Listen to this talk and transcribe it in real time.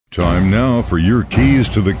Time now for your keys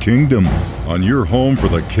to the kingdom on your home for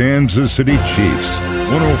the Kansas City Chiefs.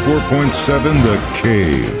 104.7 The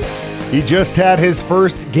Cave. He just had his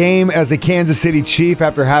first game as a Kansas City Chief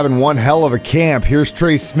after having one hell of a camp. Here's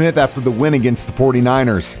Trey Smith after the win against the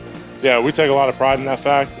 49ers. Yeah, we take a lot of pride in that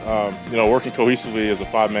fact. Working cohesively as a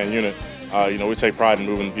five-man unit, we take pride in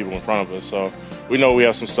moving the people in front of us. So we know we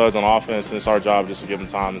have some studs on offense, and it's our job just to give them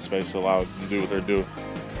time and space to allow them to do what they do.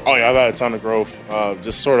 Oh, yeah, I've had a ton of growth.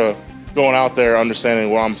 Just sort of going out there, understanding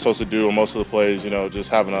what I'm supposed to do on most of the plays, just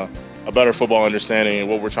having a better football understanding and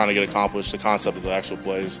what we're trying to get accomplished, the concept of the actual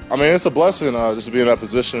plays. I mean, it's a blessing just to be in that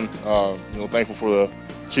position. Thankful for the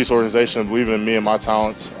Chiefs organization believing in me and my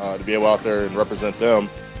talents to be able out there and represent them.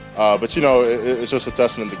 It's just a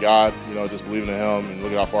testament to God, just believing in Him and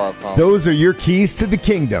look at how far I've come. Those are your keys to the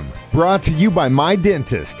kingdom. Brought to you by My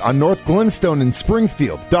Dentist on North Glenstone in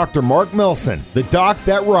Springfield. Dr. Mark Melson, the doc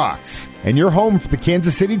that rocks. And your home for the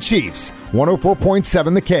Kansas City Chiefs,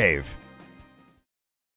 104.7 The Cave.